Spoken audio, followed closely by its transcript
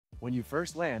When you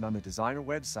first land on the Designrr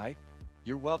website,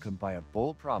 you're welcomed by a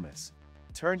bold promise.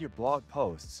 Turn your blog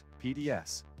posts,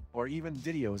 PDFs, or even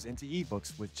videos into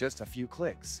eBooks with just a few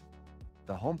clicks.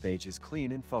 The homepage is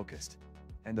clean and focused,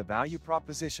 and the value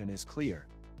proposition is clear.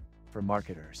 For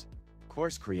marketers,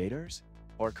 course creators,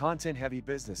 or content-heavy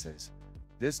businesses,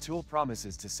 this tool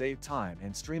promises to save time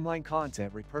and streamline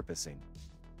content repurposing.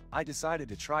 I decided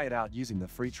to try it out using the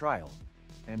free trial,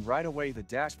 and right away the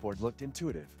dashboard looked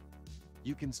intuitive.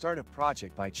 You can start a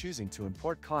project by choosing to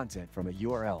import content from a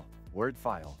URL, Word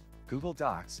file, Google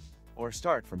Docs, or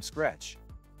start from scratch.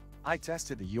 I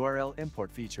tested the URL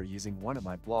import feature using one of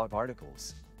my blog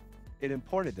articles. It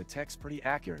imported the text pretty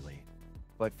accurately,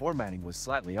 but formatting was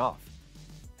slightly off.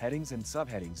 Headings and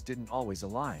subheadings didn't always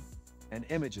align, and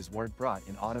images weren't brought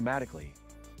in automatically,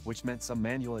 which meant some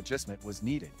manual adjustment was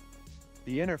needed.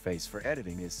 The interface for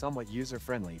editing is somewhat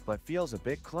user-friendly but feels a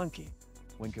bit clunky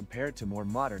when compared to more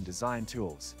modern design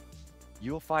tools.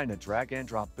 You'll find a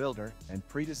drag-and-drop builder and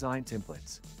pre-designed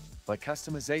templates, but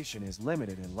customization is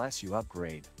limited unless you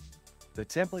upgrade. The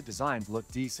template designs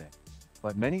look decent,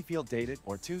 but many feel dated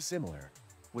or too similar,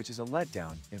 which is a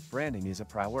letdown if branding is a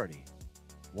priority.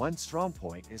 One strong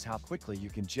point is how quickly you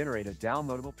can generate a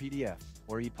downloadable PDF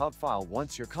or EPUB file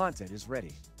once your content is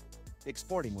ready.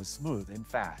 Exporting was smooth and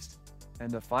fast, and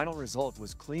the final result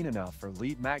was clean enough for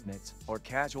lead magnets or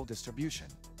casual distribution.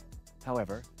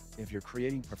 However, if you're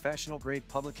creating professional-grade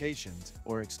publications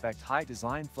or expect high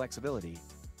design flexibility,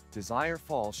 Designrr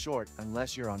falls short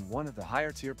unless you're on one of the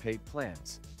higher-tier paid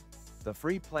plans. The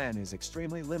free plan is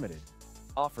extremely limited,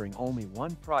 offering only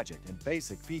one project and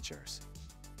basic features.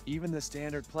 Even the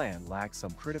standard plan lacks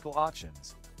some critical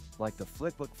options, like the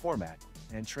flipbook format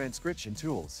and transcription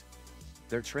tools.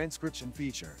 Their transcription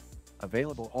feature,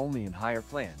 available only in higher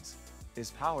plans,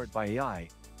 is powered by AI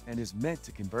and is meant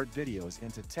to convert videos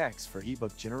into text for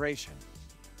ebook generation.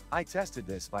 I tested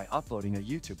this by uploading a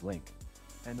YouTube link,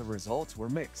 and the results were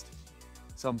mixed.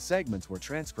 Some segments were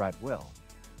transcribed well,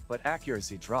 but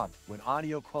accuracy dropped when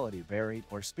audio quality varied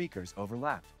or speakers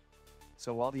overlapped.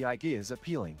 So while the idea is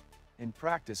appealing, in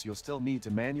practice you'll still need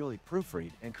to manually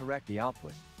proofread and correct the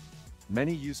output.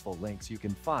 Many useful links you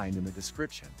can find in the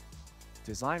description.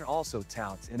 Designrr also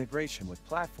touts integration with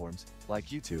platforms like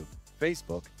YouTube,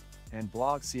 Facebook, and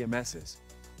blog CMSs,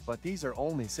 but these are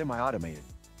only semi-automated.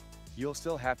 You'll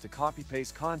still have to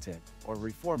copy-paste content or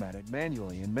reformat it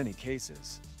manually in many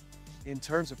cases. In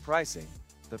terms of pricing,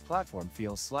 the platform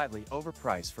feels slightly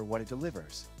overpriced for what it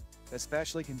delivers,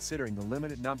 especially considering the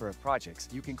limited number of projects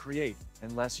you can create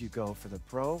unless you go for the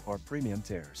Pro or Premium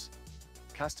tiers.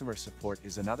 Customer support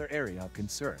is another area of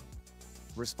concern.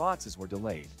 Responses were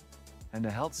delayed, and the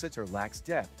help center lacks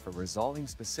depth for resolving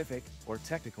specific or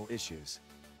technical issues.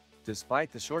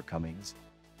 Despite the shortcomings,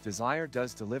 Designrr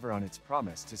does deliver on its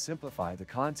promise to simplify the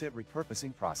content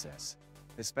repurposing process,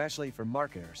 especially for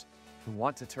marketers who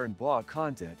want to turn blog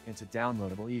content into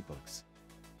downloadable ebooks.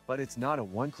 But it's not a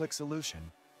one-click solution,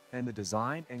 and the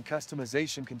design and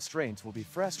customization constraints will be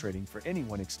frustrating for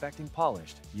anyone expecting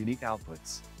polished, unique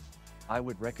outputs. I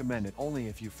would recommend it only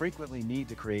if you frequently need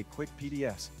to create quick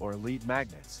PDFs or lead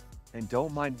magnets, and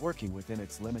don't mind working within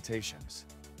its limitations.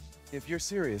 If you're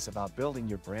serious about building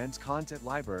your brand's content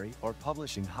library or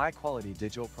publishing high-quality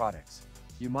digital products,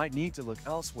 you might need to look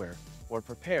elsewhere or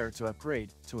prepare to upgrade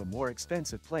to a more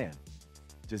expensive plan.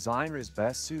 Designrr is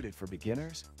best suited for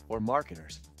beginners or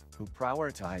marketers who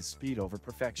prioritize speed over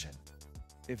perfection.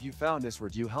 If you found this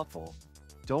review helpful,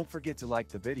 don't forget to like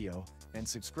the video and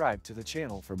subscribe to the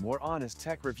channel for more honest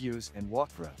tech reviews and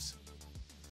walkthroughs.